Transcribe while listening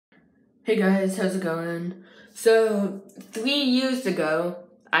Hey guys, how's it going? So, 3 years ago,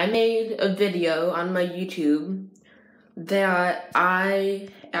 I made a video on my YouTube that I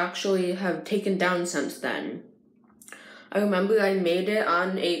actually have taken down since then. I remember I made it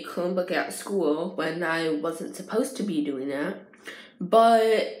on a Chromebook at school when I wasn't supposed to be doing it,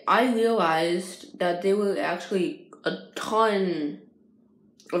 but I realized that there were actually a ton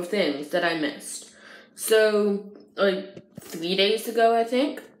of things that I missed. So, 3 days ago, I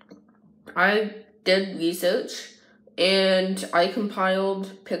think, I did research and I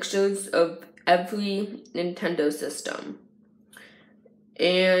compiled pictures of every Nintendo system.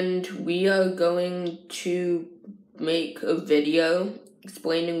 And we are going to make a video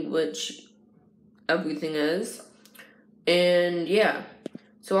explaining which everything is. And yeah,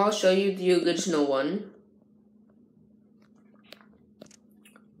 so I'll show you the original one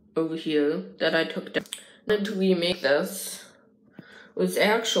over here that I took down. And to remake this was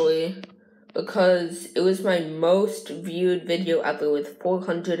actually because it was my most viewed video ever with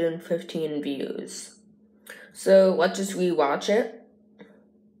 415 views. So let's just rewatch it.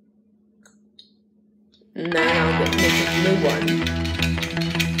 And then I'll get to make a new one.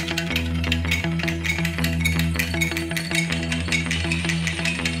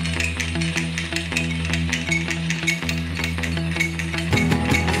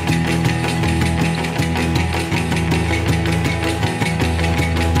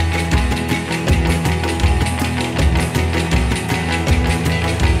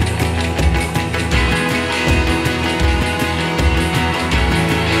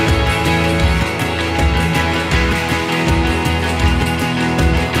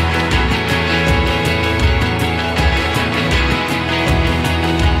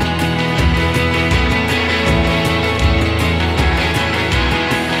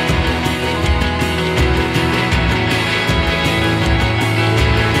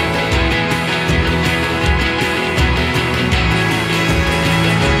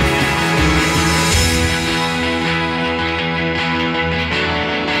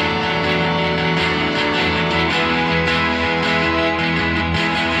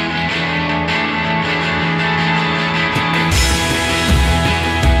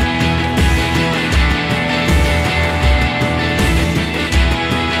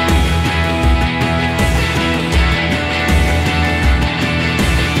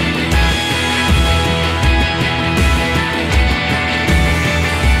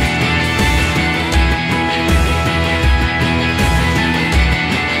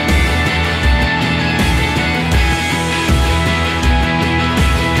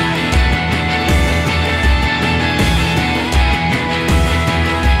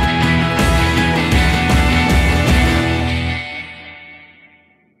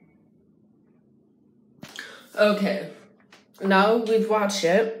 Okay, now we've watched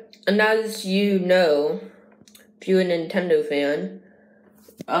it, and as you know, if you're a Nintendo fan,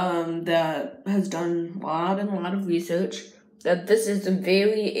 that has done a lot of research, that this is a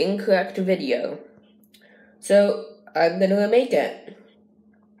very incorrect video. So, I'm gonna remake it.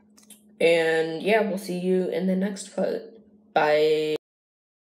 And yeah, we'll see you in the next part. Bye.